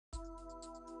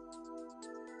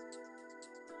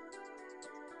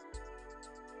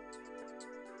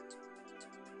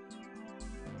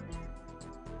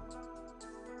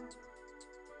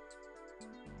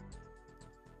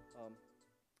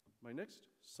my next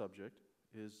subject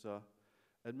is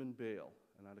Edmund Bale.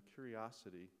 And out of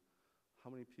curiosity, how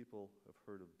many people have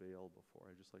heard of Bale before?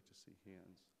 I'd just like to see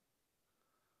hands.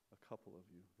 A couple of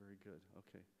you. Very good.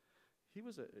 Okay. He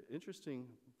was an interesting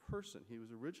person. He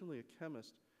was originally a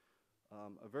chemist,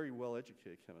 a very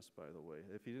well-educated chemist, by the way.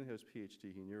 If he didn't have his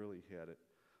PhD, he nearly had it.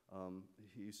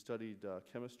 He studied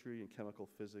chemistry and chemical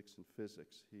physics and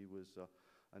physics. He was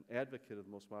an advocate of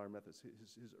the most modern methods.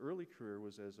 His early career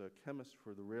was as a chemist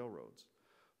for the railroads,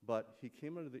 but he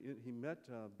met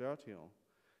Bertillon,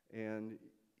 and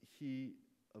he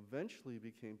eventually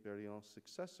became Bertillon's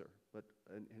successor.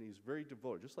 And he's very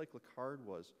devoted, just like Lecard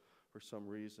was for some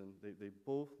reason. They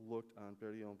both looked on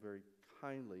Bertillon very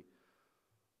kindly,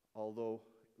 although,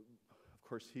 of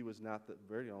course,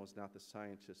 Bertillon was not the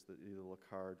scientist that either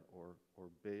Lecard or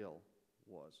Bale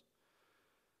was.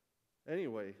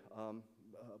 Anyway,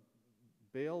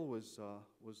 Bale was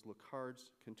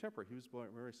Lecard's contemporary. He was born,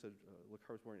 remember I said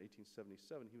Lecard was born in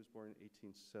 1877. He was born in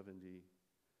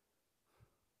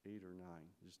 1878 or 9,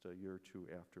 just a year or two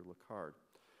after Lecard.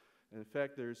 And in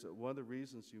fact, there's one of the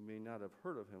reasons you may not have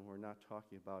heard of him, we're not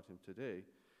talking about him today,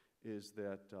 is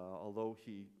that although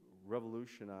he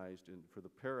revolutionized for the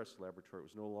Paris laboratory, it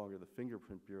was no longer the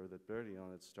fingerprint bureau that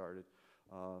Bertillon had started.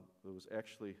 It was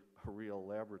actually a real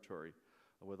laboratory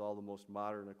with all the most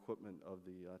modern equipment of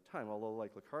the time. Although,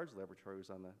 like Lecard's laboratory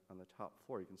was on the top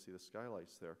floor, you can see the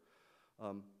skylights there.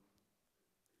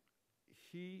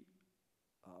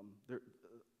 There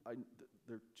are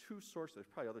two sources. There's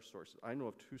probably other sources. I know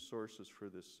of two sources for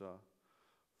this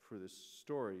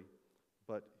story,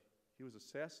 but he was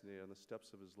assassinated on the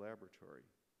steps of his laboratory,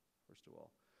 first of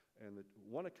all. And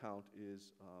one account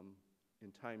is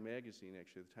in Time magazine.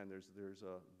 Actually, at the time, there's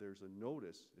a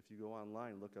notice. If you go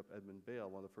online, look up Edmund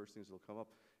Bale. One of the first things that'll come up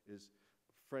is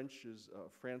France's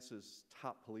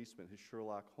top policeman, his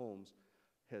Sherlock Holmes,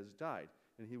 has died.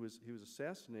 And he was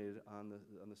assassinated on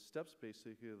the steps,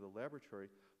 basically, of the laboratory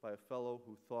by a fellow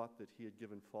who thought that he had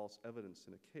given false evidence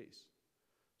in a case.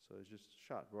 So he was just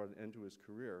shot, brought an end to his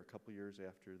career a couple years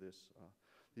after this.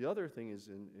 The other thing is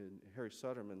in Harry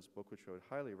Suderman's book, which I would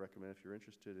highly recommend if you're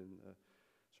interested in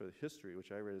sort of history,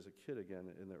 which I read as a kid again,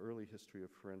 in the early history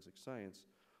of forensic science,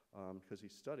 because he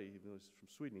studied, even though he's from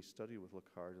Sweden, he studied with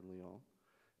Lecard in Lyon.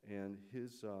 And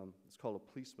it's called A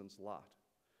Policeman's Lot.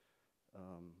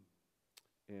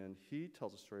 And he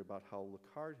tells a story about how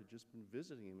Lecard had just been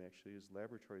visiting him, actually, his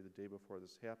laboratory the day before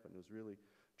this happened. He was really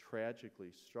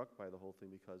tragically struck by the whole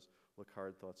thing because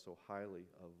Lecard thought so highly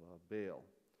of Bale.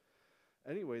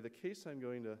 Anyway, the case I'm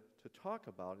going to talk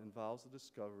about involves the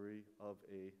discovery of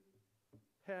a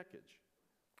package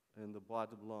in the Bois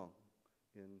de Boulogne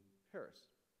in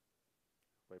Paris.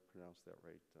 If I pronounced that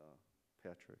right,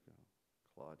 Patrick,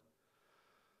 Claude.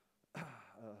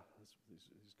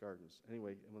 These gardens.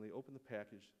 Anyway, and when they opened the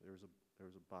package, there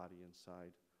was a body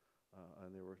inside,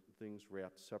 and there were things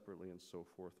wrapped separately and so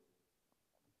forth.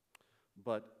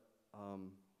 But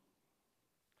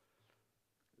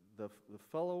the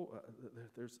fellow,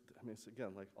 it's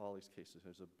again like all these cases.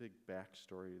 There's a big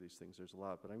backstory of these things. There's a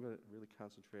lot, but I'm going to really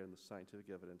concentrate on the scientific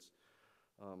evidence.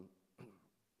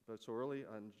 But so early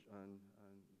on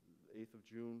the 8th of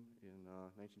June in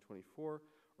 1924.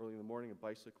 Early in the morning, a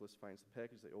bicyclist finds the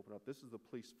package. They open up. This is the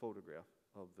police photograph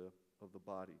of the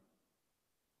body.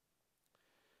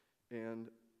 And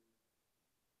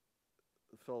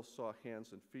the fellow saw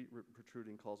hands and feet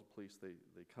protruding, calls the police. They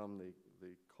come, they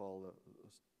call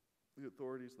the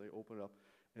authorities, they open it up,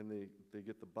 and they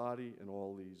get the body and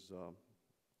all these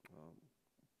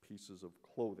pieces of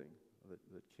clothing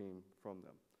that came from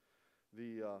them.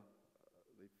 They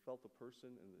felt the person,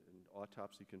 and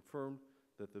autopsy confirmed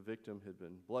that the victim had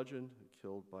been bludgeoned,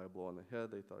 killed by a blow on the head.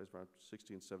 They thought he was around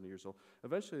 60 and 70 years old.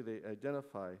 Eventually, they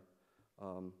identify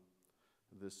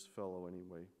this fellow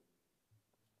anyway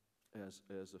as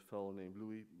a fellow named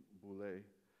Louis Boulet,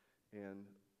 and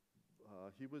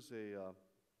he was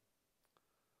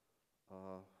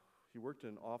he worked in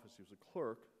an office. He was a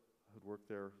clerk, had worked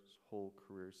there his whole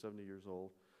career, 70 years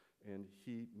old. And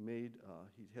he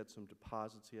had some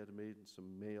deposits he had to make and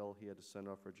some mail. He had to send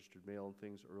off registered mail and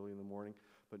things early in the morning,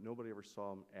 but nobody ever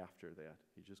saw him after that.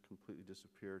 He just completely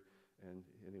disappeared. And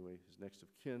anyway, his next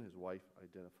of kin, his wife,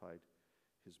 identified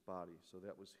his body. So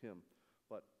that was him.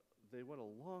 But they went a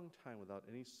long time without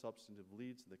any substantive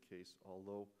leads in the case,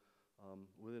 although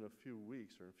within a few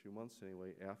weeks, or a few months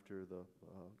anyway, after the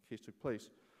case took place,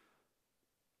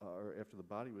 or after the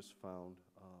body was found,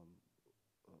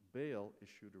 Bale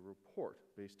issued a report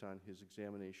based on his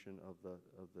examination of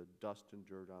the dust and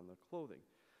dirt on the clothing.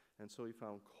 And so he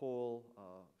found coal,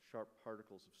 sharp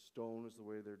particles of stone is the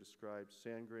way they're described,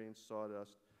 sand grains,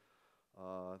 sawdust,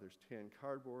 There's tan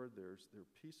cardboard. There are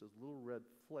pieces, little red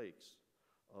flakes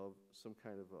of some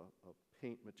kind of a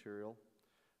paint material,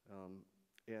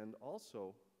 and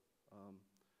also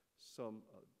some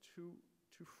two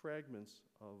fragments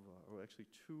of, or actually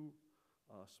two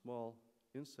small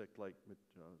insect-like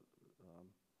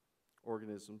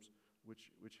organisms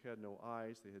which had no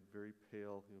eyes. They had very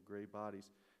pale, gray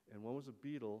bodies. And one was a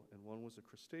beetle, and one was a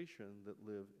crustacean that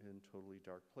lived in totally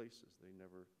dark places. They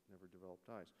never developed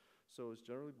eyes. So it was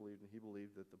generally believed, and he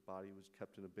believed, that the body was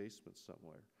kept in a basement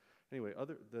somewhere. Anyway,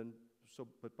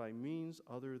 but by means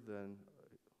other than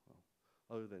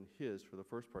his, for the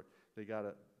first part, they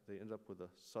ended up with a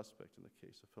suspect in the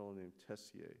case, a fellow named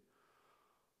Tessier,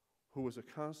 who was a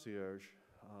concierge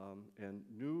and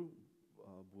knew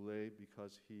Boulez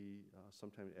because he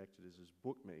sometimes acted as his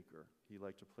bookmaker. He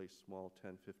liked to play small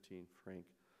 10, 15 franc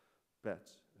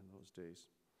bets in those days.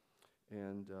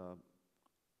 And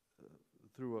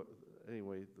through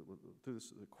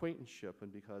this acquaintanceship,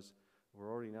 and because we're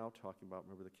already now talking about,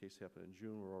 remember the case happened in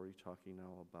June, we're already talking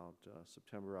now about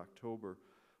September, October,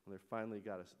 when they finally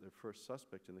got their first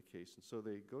suspect in the case. And so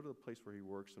they go to the place where he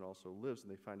works and also lives,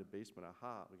 and they find a basement.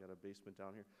 Aha, we got a basement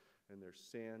down here. And there's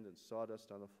sand and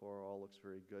sawdust on the floor, all looks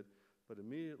very good. But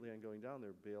immediately on going down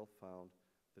there, Bale found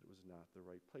that it was not the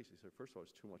right place. He said, first of all,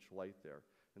 there's too much light there.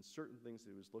 And certain things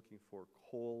that he was looking for,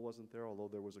 coal wasn't there, although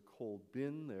there was a coal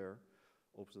bin there.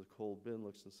 Opens the coal bin,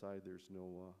 looks inside, there's no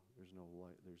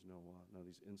light, there's none of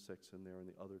these insects in there and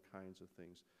the other kinds of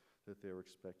things that they were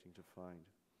expecting to find.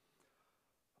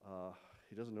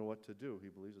 He doesn't know what to do. He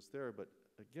believes it's there, but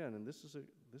again, and this is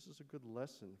a good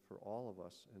lesson for all of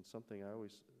us, and something I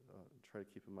always try to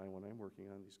keep in mind when I'm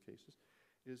working on these cases,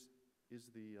 is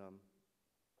the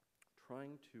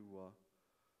trying to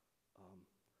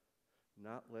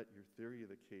not let your theory of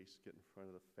the case get in front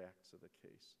of the facts of the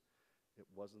case. It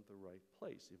wasn't the right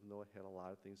place, even though it had a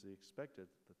lot of things they expected.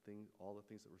 All the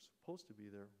things that were supposed to be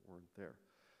there weren't there.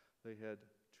 They had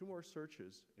 2 more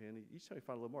searches, and each time he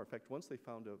found a little more. In fact, once they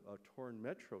found a torn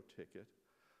metro ticket,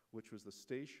 which was the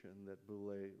station that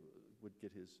Boulez would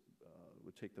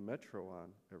take the metro on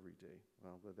every day.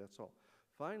 Well, that's all.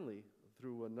 Finally,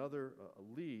 through another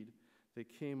lead, they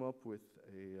came up with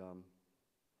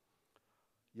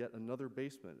yet another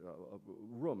basement, a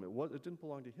room. It didn't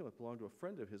belong to him. It belonged to a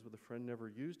friend of his, but the friend never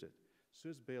used it. As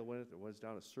soon as Bale went in, it was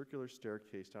down a circular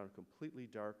staircase, down a completely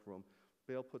dark room.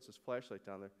 Bale puts his flashlight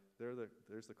down there.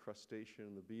 There's the crustacean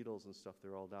and the beetles and stuff.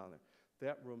 They're all down there.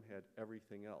 That room had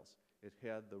everything else. It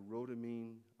had the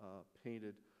rhodamine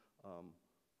painted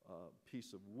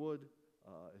piece of wood.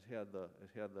 It had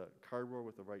the cardboard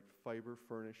with the right fiber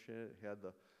furnish in it. It had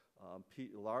the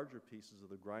larger pieces of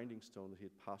the grinding stone that he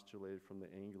had postulated from the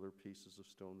angular pieces of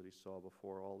stone that he saw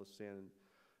before. All the sand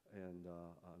and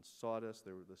sawdust.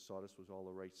 The sawdust was all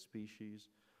the right species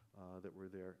that were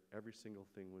there. Every single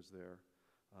thing was there.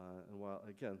 And while,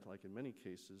 again, like in many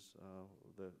cases,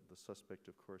 the suspect,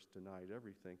 of course, denied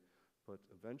everything. But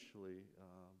eventually,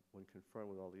 when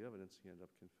confronted with all the evidence, he ended up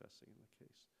confessing in the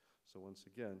case. So once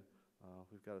again,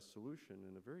 we've got a solution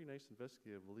and a very nice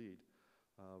investigative lead.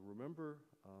 Remember,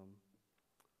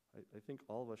 I think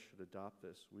all of us should adopt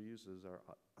this. We use as our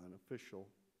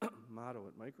unofficial motto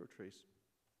at Microtrace,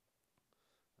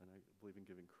 and I believe in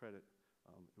giving credit.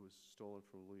 It was stolen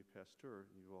from Louis Pasteur.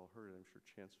 You've all heard it. I'm sure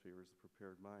chance favors the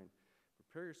prepared mind.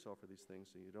 Prepare yourself for these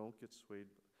things so you don't get swayed.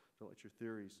 Don't let your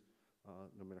theories,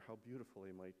 no matter how beautiful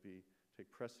they might be, take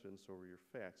precedence over your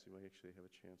facts. You might actually have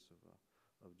a chance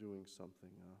of doing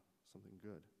something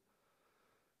good.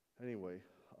 Anyway,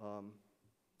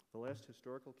 the last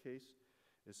historical case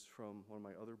is from one of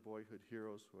my other boyhood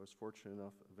heroes who I was fortunate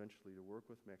enough eventually to work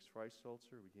with, Max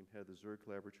Freisalzer. We became head of the Zurich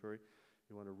Laboratory.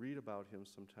 You want to read about him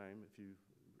sometime if you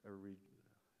ever read,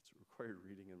 it's required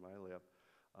reading in my lab,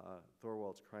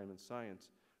 Thorwald's Crime and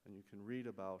Science, and you can read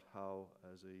about how,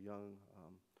 as a young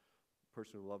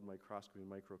person who loved microscopy and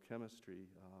microchemistry,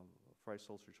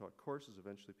 Freisalzer taught courses.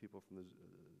 Eventually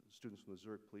students from the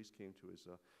Zurich police came to his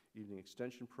evening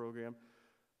extension program.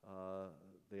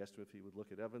 They asked him if he would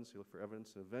look at evidence. He looked for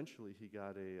evidence, and eventually he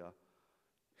got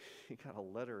a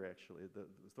letter, actually.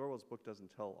 Thorwald's book doesn't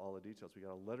tell all the details. We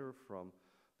got a letter from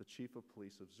the chief of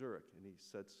police of Zurich, and he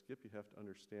said, Skip, you have to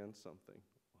understand something.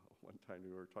 One time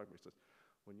we were talking, he says,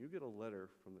 when you get a letter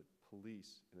from the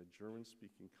police in a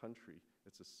German-speaking country,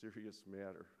 it's a serious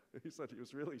matter. He said he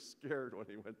was really scared when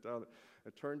he went down there.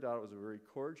 It turned out it was a very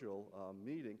cordial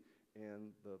meeting,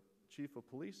 and the chief of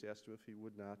police asked him if he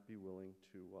would not be willing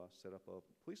to set up a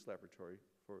police laboratory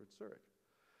for Zurich.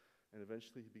 And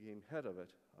eventually he became head of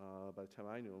it. By the time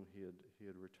I knew him, he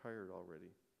had retired already.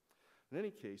 In any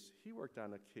case, he worked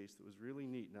on a case that was really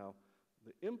neat. Now,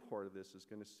 the import of this is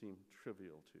going to seem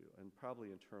trivial to you, and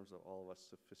probably in terms of all of us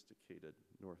sophisticated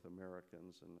North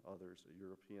Americans and others,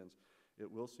 Europeans, it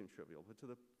will seem trivial. But to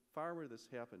the farmer this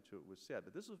happened to, it was sad.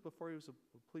 But this was before he was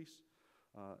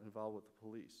involved with the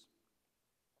police.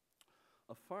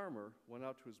 A farmer went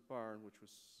out to his barn, which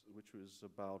was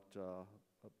about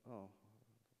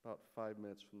 5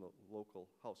 minutes from the local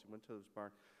house. He went to his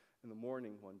barn in the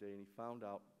morning one day, and he found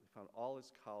all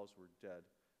his cows were dead,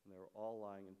 and they were all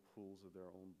lying in pools of their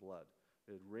own blood.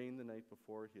 It had rained the night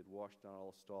before. He had washed down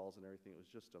all the stalls and everything. It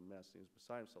was just a mess. He was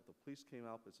beside himself. The police came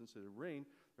out, but since it had rained,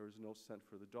 there was no scent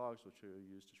for the dogs, which they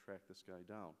used to track this guy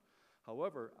down.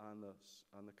 However, on the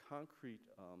concrete,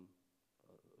 on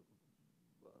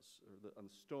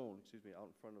the stone, out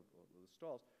in front of the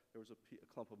stalls, there was a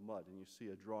clump of mud, and you see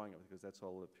a drawing of it because that's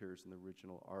all that appears in the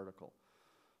original article.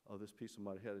 This piece of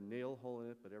mud had a nail hole in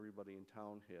it, but everybody in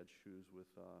town had shoes with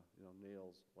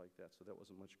nails like that, so that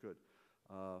wasn't much good.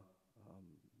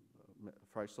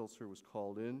 Freiselzer was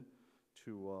called in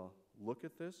to look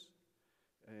at this,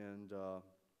 and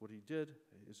what he did,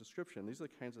 his description, these are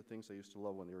the kinds of things I used to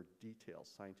love when there were details,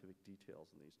 scientific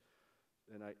details in these.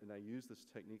 And I use this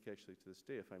technique actually to this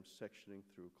day if I'm sectioning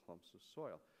through clumps of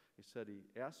soil. He said he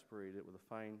aspirated it with a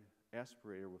fine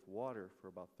aspirator with water for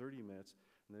about 30 minutes,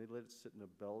 and then he let it sit in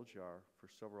a bell jar for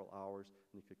several hours,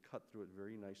 and he could cut through it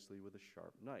very nicely with a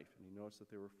sharp knife. And he noticed that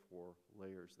there were 4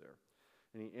 layers there.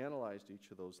 And he analyzed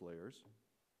each of those layers.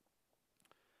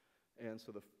 And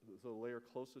so the layer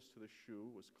closest to the shoe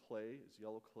was clay, it's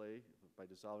yellow clay. By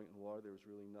dissolving it in water, there was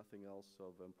really nothing else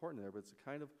of important there, but it's the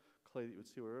kind of clay that you would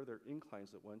see wherever there are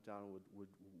inclines that went down and would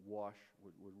wash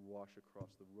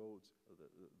across the roads,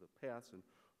 the paths and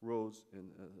roads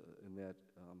in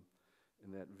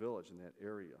that village, in that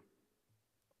area.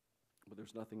 But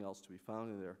there's nothing else to be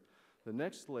found in there. The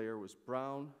next layer was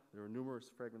brown. There were numerous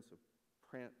fragments of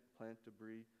plant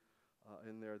debris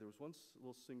in there. There was one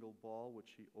little single ball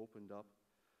which he opened up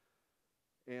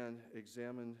and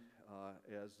examined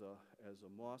as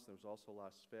a moss. There was also a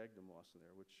lot of sphagnum moss in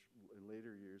there, which in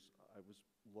later years, I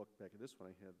looked back at this one,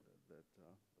 I had that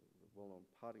well-known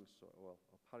potting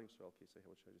soil case I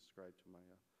had, which I described to my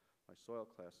soil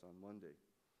class on Monday.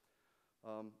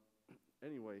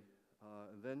 Anyway,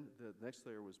 and then the next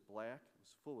layer was black. It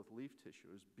was full of leaf tissue.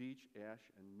 It was beech, ash,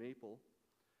 and maple.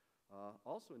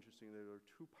 Also interesting, there are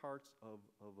 2 parts of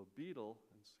a beetle,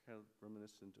 and it's kind of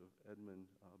reminiscent of Edmund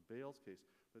Bale's case,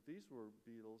 but these were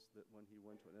beetles that when he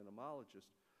went to an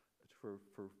entomologist for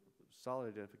solid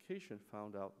identification,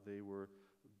 found out they were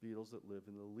beetles that live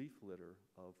in the leaf litter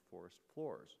of forest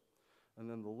floors. And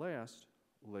then the last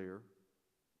layer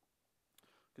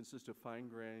consists of fine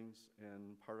grains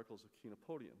and particles of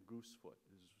Chenopodium. Goosefoot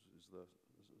is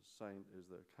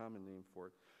the common name for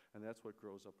it, and that's what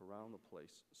grows up around the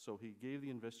place. So he gave the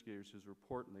investigators his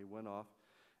report, and they went off,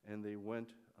 and they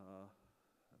left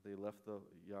the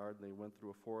yard, and they went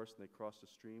through a forest, and they crossed a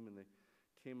stream, and they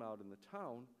came out in the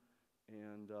town,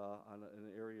 and on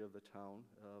an area of the town,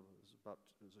 it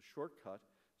was a shortcut.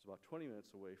 It was about 20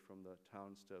 minutes away from the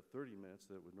town instead of 30 minutes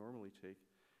that it would normally take.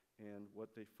 And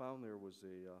what they found there was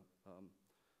as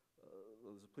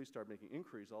the police started making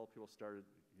inquiries, all the people started,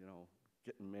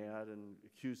 getting mad and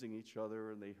accusing each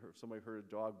other, and somebody heard a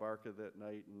dog bark at that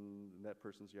night in that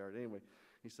person's yard. Anyway,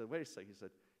 he said, wait a second, he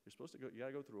said, you got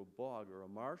to go through a bog or a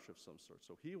marsh of some sort.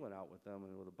 So he went out with them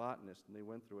and with a botanist, and they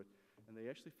went through it, and they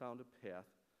actually found a path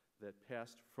that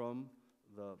passed from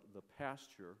the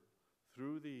pasture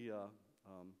through the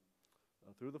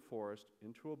forest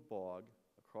into a bog,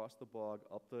 across the bog,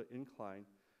 up the incline,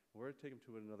 where it took them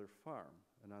to another farm.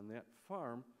 And on that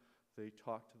farm, they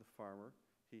talked to the farmer.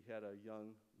 He had a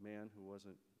young man who was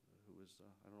I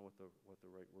don't know what the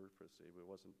right word for it to say, but it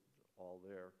wasn't all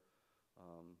there.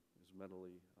 He was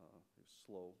mentally he was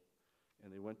slow.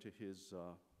 And they went to his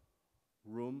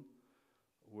room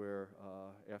where,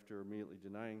 after immediately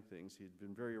denying things, he'd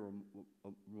been very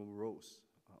morose,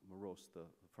 the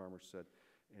farmer said.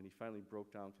 And he finally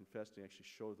broke down, confessed, and actually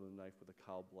showed them the knife with the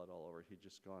cow blood all over. He'd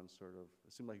just gone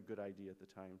it seemed like a good idea at the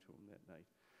time to him that night.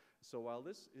 So while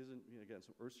this isn't, again,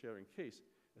 some earth-shattering case,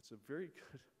 it's a very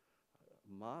good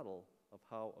model of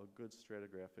how a good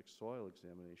stratigraphic soil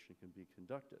examination can be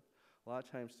conducted. A lot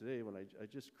of times today, when I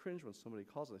just cringe when somebody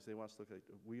calls and they say they want us to look at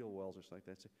wheel wells or something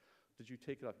like that, I say, did you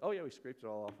take it off? Oh yeah, we scraped it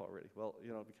all off already. Well,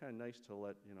 it'd be kind of nice to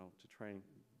to try and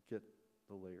get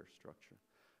the layer structure.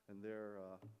 And there,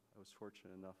 I was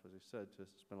fortunate enough, as I said, to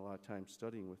spend a lot of time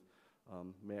studying with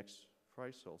Max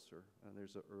Freiselzer, and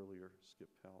there's an earlier Skip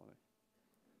Palenik.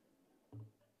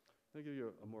 I'll give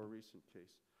you a more recent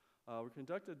case.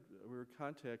 We were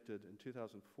contacted in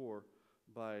 2004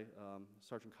 by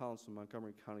Sergeant Collins from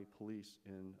Montgomery County Police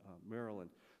in Maryland.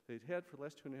 They'd had for the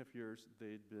last 2.5 years,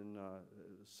 they'd been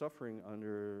suffering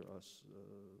under a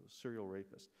serial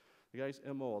rapist. The guy's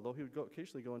MO, although he would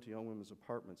occasionally go into young women's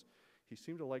apartments, he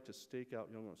seemed to like to stake out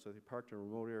young women. So they parked in a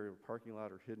remote area of a parking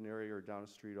lot or hidden area or down a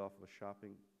street off of a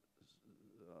shopping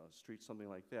street, something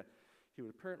like that. He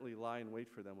would apparently lie in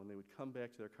wait for them. When they would come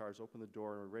back to their cars, open the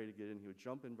door, and were ready to get in, he would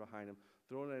jump in behind them,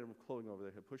 throw an item of clothing over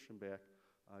there, he'd push them back,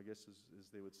 I guess as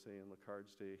they would say in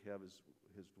Lecard's day, have his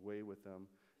way with them,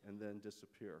 and then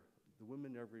disappear. The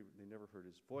women they never heard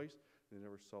his voice, they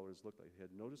never saw what his looked like. They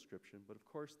had no description, but of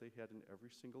course they had in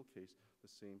every single case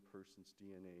the same person's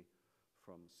DNA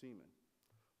from the semen,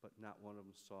 but not one of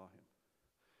them saw him.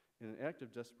 In an act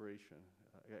of desperation,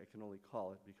 I can only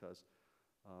call it because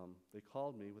they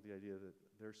called me with the idea that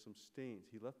there's some stains.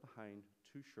 He left behind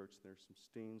 2 shirts, and there's some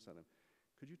stains on him.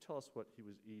 Could you tell us what he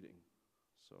was eating?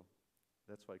 So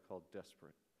that's why I called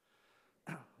desperate.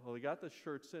 Well, we got the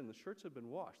shirts in. The shirts had been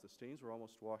washed. The stains were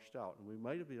almost washed out, and we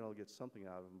might have been able to get something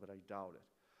out of them, but I doubt it.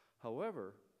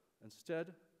 However,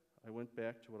 instead, I went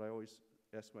back to what I always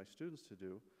ask my students to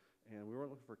do, and we weren't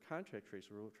looking for a contact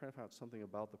tracer. We were trying to find out something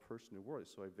about the person who wore it.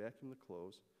 So I vacuumed the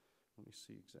clothes. Let me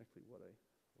see exactly what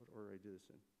order I did this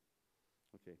in.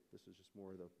 Okay, this is just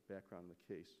more of the background of the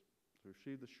case. So we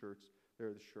received the shirts. There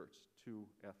are the shirts, 2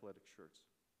 athletic shirts.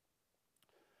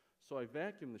 So I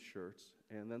vacuumed the shirts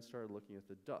and then started looking at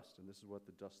the dust, and this is what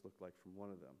the dust looked like from one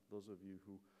of them. Those of you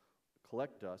who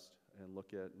collect dust and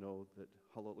look at it know that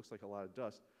although it looks like a lot of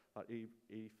dust, about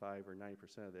 85 or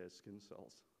 90% of that is skin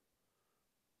cells.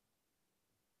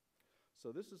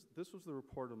 So this was the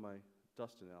report of my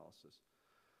dust analysis,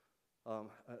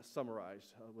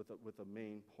 summarized with the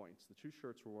main points. The 2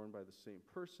 shirts were worn by the same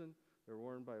person. They were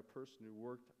worn by a person who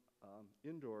worked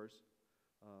indoors.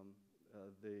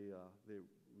 They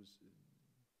was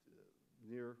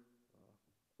near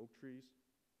oak trees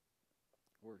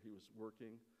where he was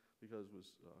working because it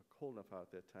was cold enough out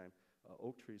at that time.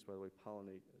 Oak trees, by the way,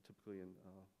 pollinate typically in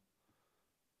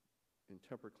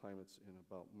temperate climates in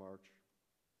about March.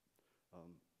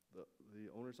 The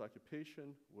owner's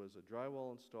occupation was a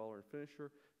drywall installer and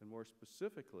finisher, and more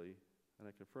specifically, and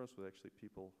I confirmed this with actually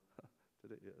people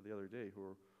the other day who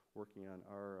were working on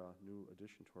our new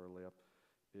addition to our layup,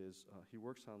 is he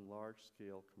works on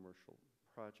large-scale commercial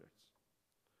projects.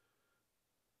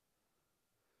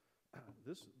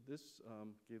 This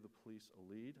gave the police a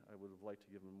lead. I would have liked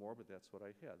to give them more, but that's what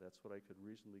I had. That's what I could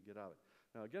reasonably get out of it.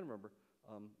 Now, again, remember,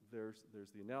 there's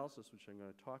the analysis, which I'm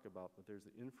going to talk about, but there's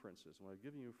the inferences. And what I'm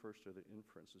giving you first are the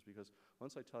inferences, because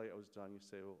once I tell you I was done, you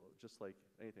say, well, just like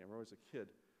anything. I remember as a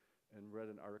kid and read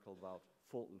an article about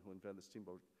Fulton, who invented the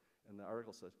steamboat, and the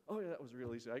article says, oh, yeah, that was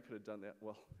real easy. I could have done that.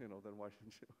 Well, then why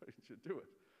didn't you do it?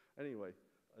 Anyway,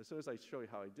 as soon as I show you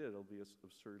how I did, it'll be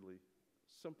absurdly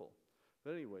simple.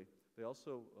 But anyway, they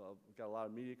also got a lot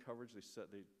of media coverage.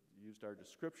 They used our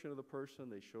description of the person.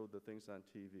 They showed the things on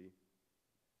TV.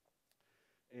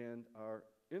 And our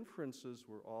inferences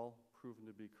were all proven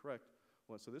to be correct.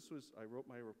 So I wrote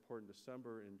my report in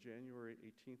December. In January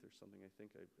 18th or something, I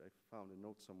think I found a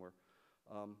note somewhere.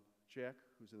 Jack,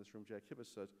 who's in this room, Jack Hibbis,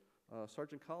 said,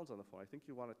 Sergeant Collins on the phone. I think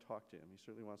you want to talk to him. He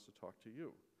certainly wants to talk to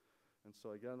you. And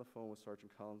so I get on the phone with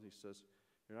Sergeant Collins. He says,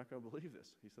 you're not going to believe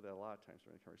this. He said that a lot of times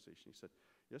during the conversation. He said,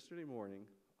 yesterday morning,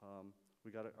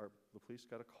 the police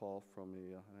got a call from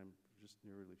and I'm just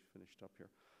nearly finished up here.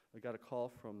 We got a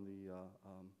call from an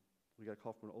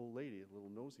old lady, a little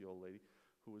nosy old lady,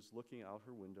 who was looking out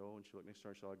her window, and she looked next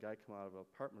door and saw a guy come out of an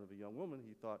apartment of a young woman.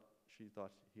 She thought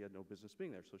he had no business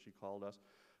being there, so she called us.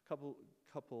 Couple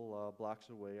blocks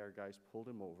away, our guys pulled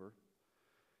him over,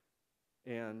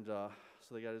 and so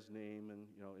they got his name and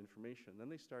information. Then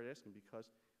they started asking,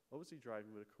 because what was he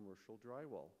driving but a commercial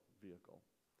drywall vehicle?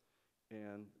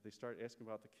 And they started asking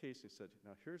about the case. He said,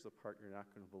 now here's the part you're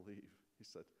not going to believe. He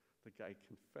said, the guy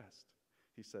confessed.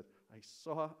 He said, I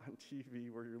saw on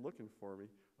TV where you're looking for me.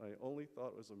 I only thought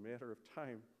it was a matter of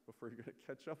time before you're going to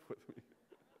catch up with me.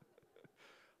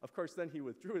 Of course, then he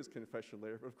withdrew his confession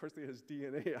later, but of course he has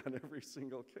DNA on every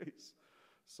single case.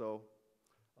 So,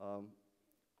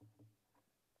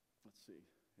 let's see.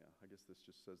 Yeah, I guess this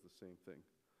just says the same thing.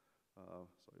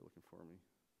 So you're looking for me.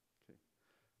 Okay.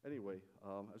 Anyway,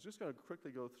 I was just going to quickly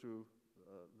go through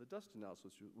the dust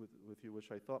analysis with you,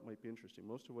 which I thought might be interesting.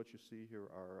 Most of what you see here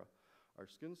are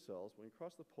skin cells. When you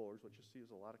cross the polars, what you see is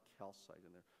a lot of calcite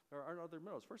in there. There aren't other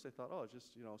metals. First I thought, oh, it's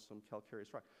just some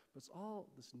calcareous rock. But it's all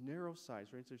this narrow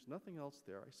size, right? There's nothing else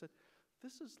there. I said,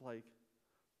 this is like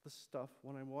the stuff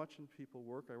when I'm watching people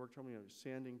work. I worked on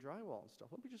sanding drywall and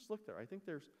stuff. Let me just look there. I think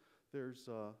there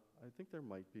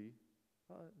might be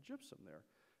gypsum there.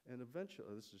 And eventually,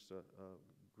 this is just a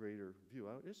greater view.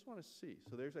 I just want to see.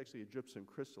 So there's actually a gypsum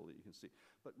crystal that you can see.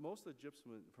 But most of the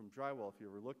gypsum from drywall, if you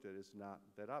ever looked at it, is not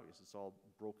that obvious. It's all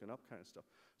broken up kind of stuff.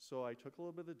 So I took a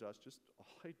little bit of the dust. Just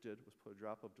all I did was put a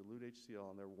drop of dilute HCl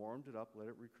on there, warmed it up, let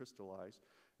it recrystallize.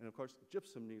 And of course,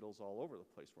 gypsum needles all over the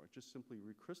place for it. Just simply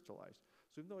recrystallized.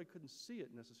 So even though I couldn't see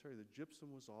it necessarily, the gypsum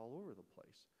was all over the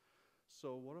place.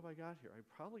 So what have I got here? I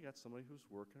probably got somebody who's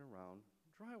working around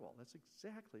drywall. That's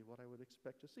exactly what I would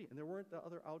expect to see. And there weren't the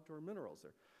other outdoor minerals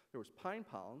there. There was pine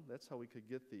pollen. That's how we could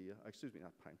get the, excuse me,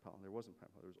 not pine pollen. There wasn't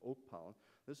pine pollen. There was oak pollen.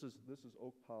 This is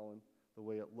oak pollen the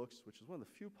way it looks, which is one of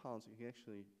the few pollens you can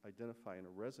actually identify in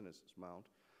a resonance mount.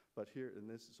 But here, and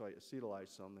this, so I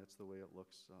acetylized some. That's the way it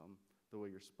looks, the way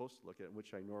you're supposed to look at it,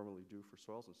 which I normally do for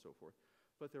soils and so forth.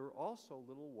 But there were also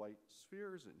little white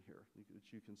spheres in here,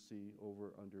 which you can see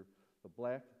over under the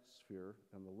black sphere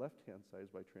on the left-hand side is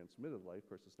by transmitted light. Of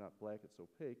course, it's not black, it's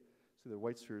opaque. See the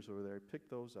white spheres over there. I picked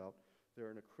those out. They're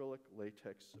an acrylic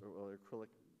latex or acrylic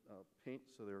paint,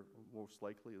 so they're most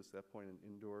likely, at that point, an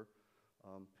indoor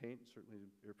paint. Certainly,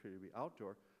 they appear to be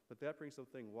outdoor. But that brings up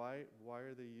the thing, why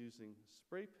are they using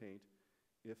spray paint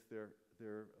if they're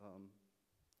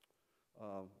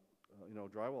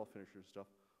drywall finishers and stuff?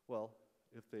 Well,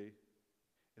 if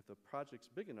the project's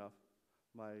big enough,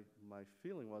 my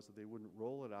feeling was that they wouldn't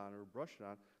roll it on or brush it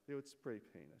on, they would spray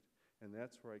paint it. And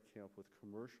that's where I came up with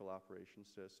commercial operations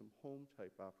instead of some home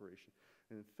type operation.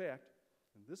 And in fact,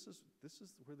 and this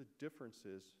is where the difference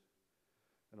is,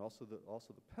 and also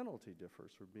the penalty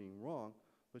differs for being wrong,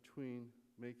 between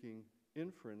making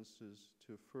inferences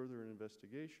to further an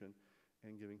investigation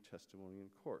and giving testimony in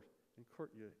court. In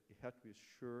court, you have to be as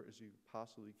sure as you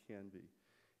possibly can be.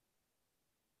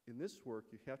 In this work,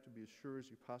 you have to be as sure as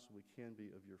you possibly can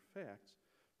be of your facts,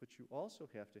 but you also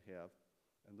have to have,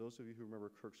 and those of you who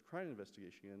remember Kirk's crime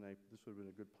investigation, and this would have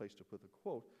been a good place to put the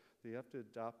quote, they have to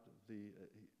adopt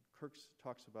Kirk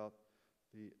talks about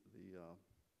the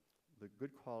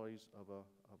good qualities of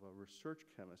a research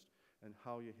chemist and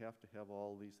how you have to have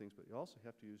all these things, but you also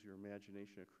have to use your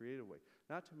imagination in a creative way.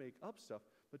 Not to make up stuff,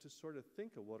 but to sort of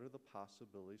think of what are the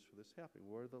possibilities for this happening,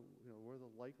 what are the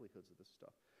likelihoods of this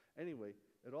stuff. Anyway,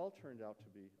 it all turned out to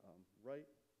be right.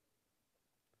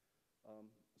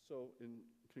 So in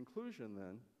conclusion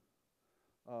then,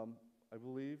 I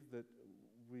believe that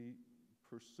we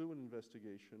pursue an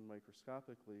investigation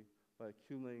microscopically by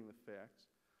accumulating the facts.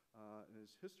 And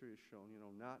as history has shown,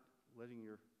 not letting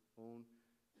your own,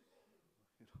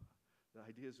 the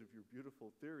ideas of your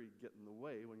beautiful theory get in the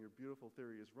way. When your beautiful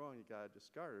theory is wrong, you got to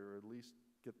discard it, or at least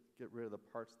get rid of the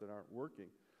parts that aren't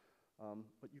working.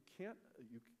 But you can't,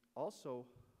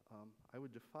 I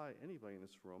would defy anybody in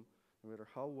this room, no matter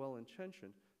how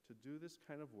well-intentioned, to do this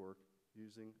kind of work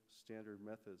using standard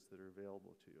methods that are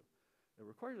available to you. It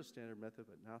requires a standard method,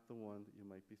 but not the one that you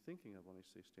might be thinking of when I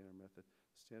say standard method.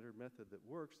 The standard method that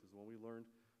works is the one we learned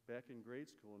back in grade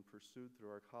school and pursued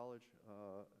through our college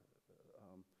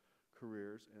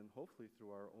careers and hopefully through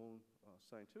our own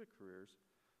scientific careers,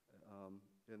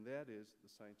 and that is the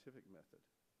scientific method.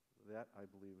 That, I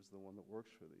believe, is the one that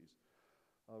works for these.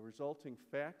 Resulting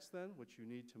facts, then, which you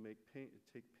need to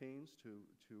take pains to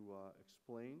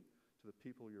explain to the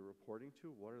people you're reporting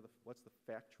to. What's the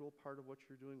factual part of what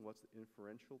you're doing? What's the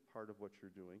inferential part of what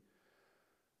you're doing?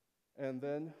 And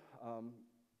then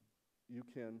you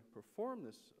can perform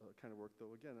this kind of work,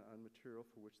 though, again, on material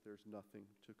for which there's nothing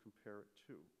to compare it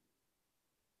to.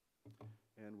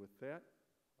 And with that,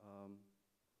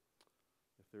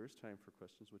 if there is time for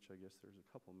questions, which I guess there's a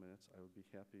couple minutes, I would be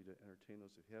happy to entertain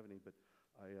those if you have any. But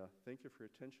I thank you for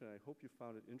your attention. I hope you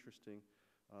found it interesting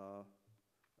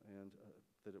and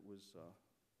that it was,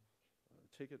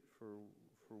 take it for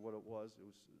what it was. It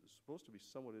was supposed to be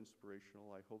somewhat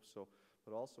inspirational, I hope so,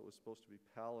 but also it was supposed to be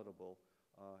palatable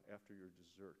after your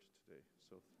dessert today.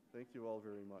 So thank you all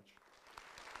very much.